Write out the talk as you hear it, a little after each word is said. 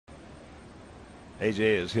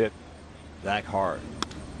AJ has hit back hard.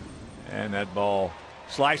 And that ball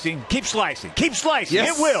slicing. Keep slicing. Keep slicing.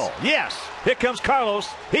 Yes. It will. Yes. Here comes Carlos.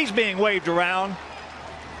 He's being waved around.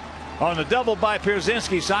 On the double by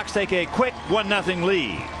Pierzynski, Sox take a quick 1-0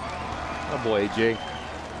 lead. Oh boy, AJ.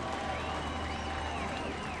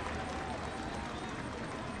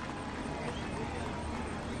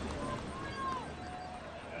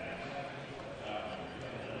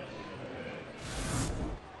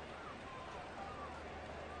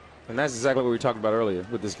 And that's exactly what we talked about earlier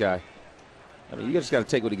with this guy. I mean, you just got to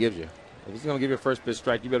take what he gives you. If he's going to give you a first pitch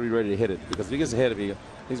strike, you better be ready to hit it, because if he gets ahead of you,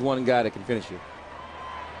 he's one guy that can finish you.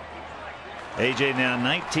 AJ now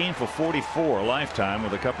 19 for 44 lifetime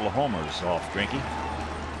with a couple of homers off Drinky.